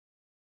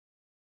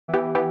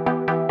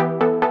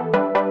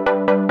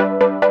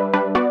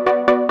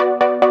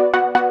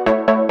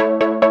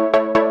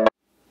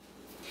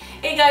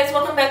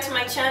welcome back to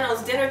my channel.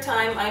 It's dinner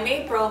time. I'm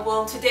April.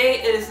 Well, today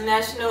it is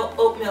National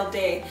Oatmeal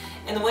Day,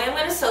 and the way I'm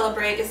going to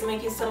celebrate is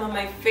making some of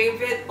my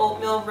favorite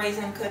oatmeal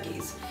raisin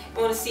cookies.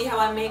 You want to see how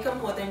I make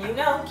them? Well, then you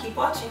know. Keep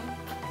watching.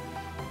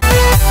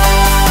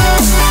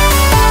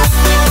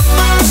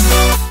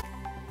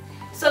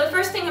 So the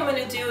first thing I'm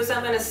going to do is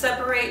I'm going to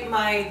separate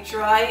my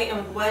dry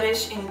and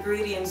wettish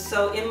ingredients.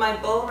 So in my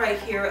bowl right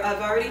here,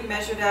 I've already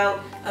measured out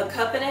 1.5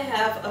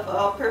 cups of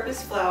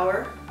all-purpose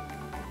flour.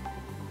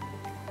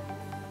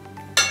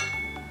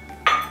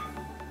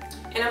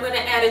 And I'm going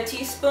to add a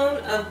teaspoon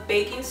of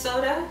baking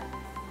soda.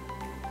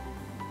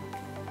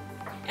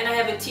 And I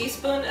have a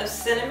teaspoon of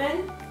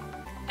cinnamon.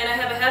 And I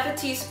have a 1/2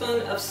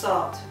 teaspoon of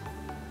salt.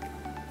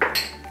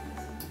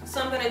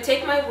 So I'm going to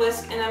take my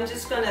whisk and I'm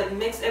just going to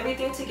mix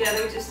everything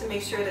together just to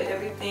make sure that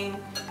everything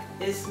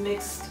is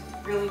mixed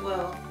really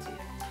well.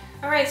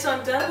 Alright, so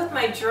I'm done with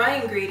my dry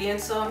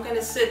ingredients, so I'm going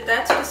to set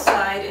that to the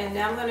side, and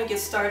now I'm going to get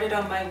started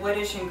on my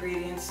wettish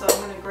ingredients. So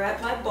I'm going to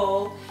grab my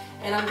bowl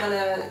and I'm going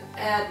to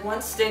add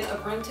 1 stick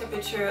of room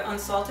temperature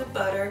unsalted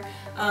butter.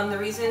 The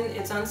reason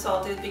it's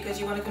unsalted is because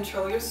you want to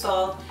control your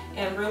salt,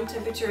 and room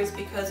temperature is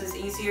because it's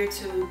easier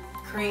to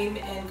cream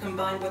and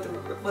combine with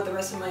the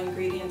rest of my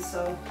ingredients.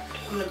 So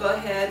I'm going to go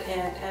ahead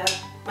and add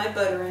my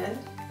butter in.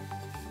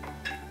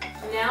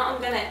 Now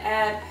I'm going to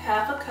add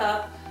 1/2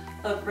 cup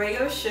of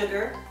regular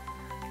sugar.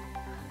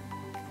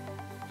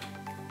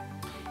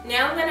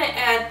 Now I'm going to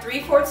add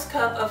 3/4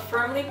 cup of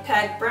firmly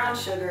packed brown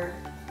sugar.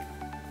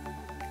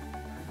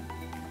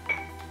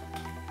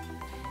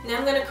 Now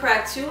I'm going to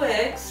crack 2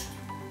 eggs.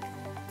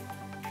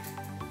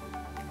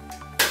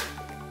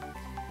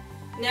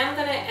 Now I'm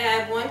going to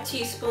add 1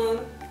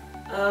 teaspoon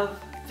of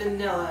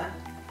vanilla.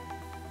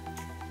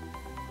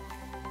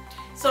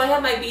 So I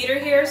have my beater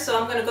here, so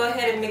I'm going to go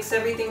ahead and mix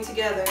everything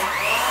together.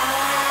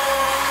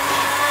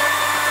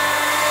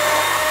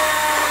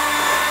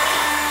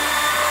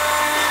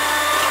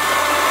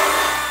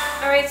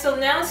 Alright, so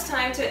now it's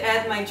time to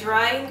add my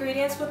dry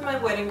ingredients with my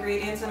wet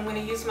ingredients. I'm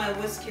going to use my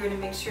whisk here to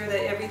make sure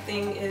that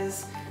everything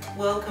is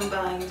well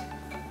combined.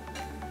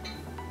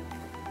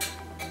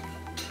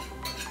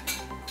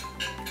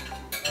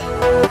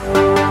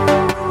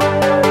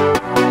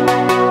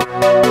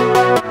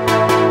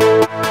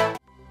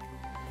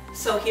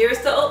 So here's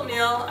the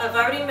oatmeal. I've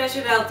already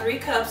measured out 3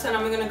 cups, and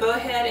I'm going to go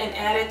ahead and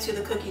add it to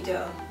the cookie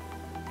dough.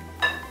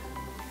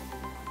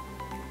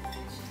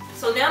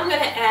 So now I'm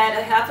going to add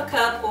a 1/2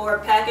 cup or a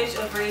package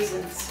of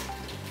raisins.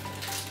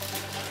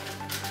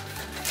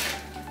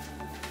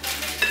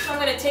 So I'm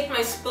going to take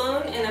my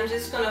spoon and I'm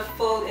just going to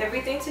fold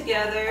everything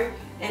together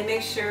and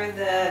make sure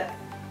that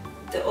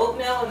the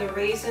oatmeal and the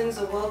raisins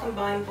are well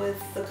combined with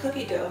the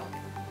cookie dough.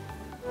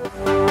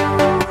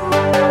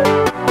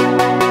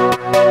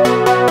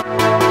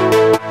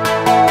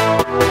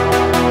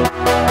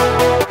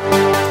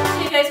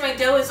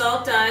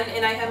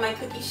 And I have my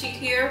cookie sheet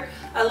here.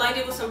 I lined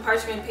it with some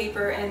parchment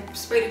paper and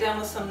sprayed it down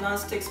with some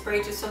non-stick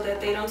spray just so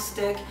that they don't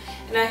stick.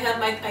 And I have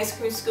my ice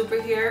cream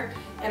scooper here,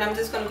 and I'm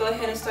just going to go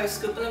ahead and start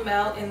scooping them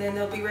out, and then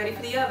they'll be ready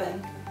for the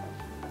oven.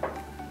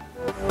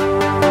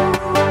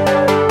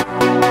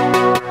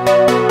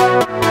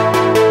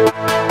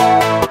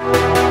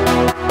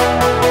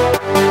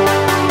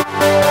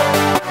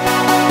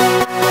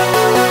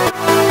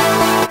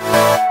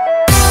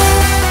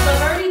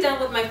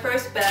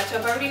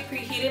 I've already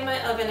preheated my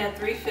oven at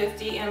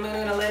 350, and I'm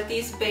going to let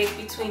these bake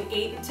between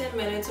 8 and 10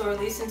 minutes, or at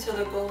least until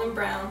they're golden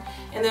brown.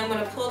 And then I'm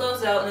going to pull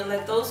those out and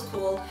let those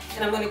cool,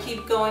 and I'm going to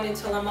keep going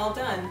until I'm all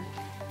done.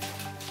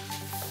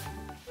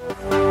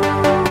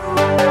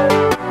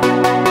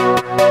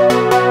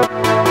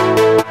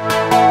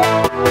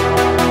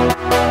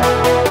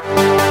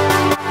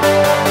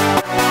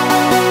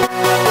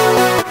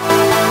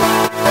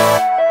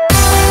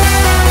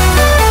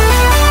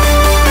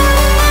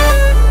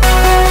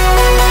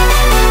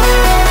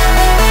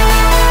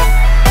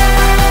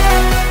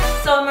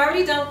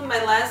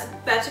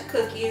 Batch of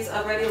cookies.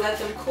 I've already let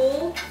them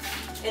cool,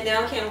 and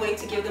now I can't wait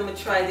to give them a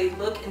try. They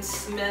look and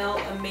smell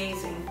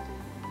amazing.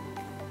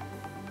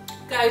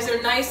 Guys,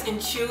 they're nice and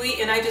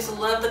chewy, and I just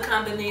love the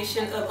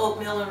combination of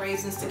oatmeal and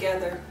raisins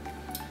together.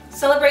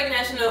 Celebrate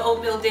National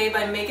Oatmeal Day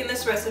by making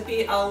this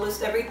recipe. I'll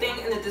list everything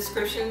in the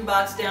description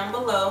box down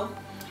below.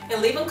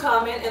 And leave a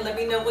comment and let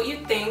me know what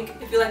you think.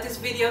 If you like this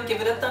video,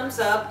 give it a thumbs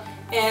up,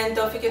 and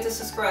don't forget to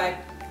subscribe.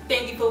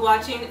 Thank you for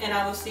watching, and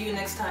I will see you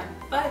next time.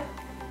 Bye!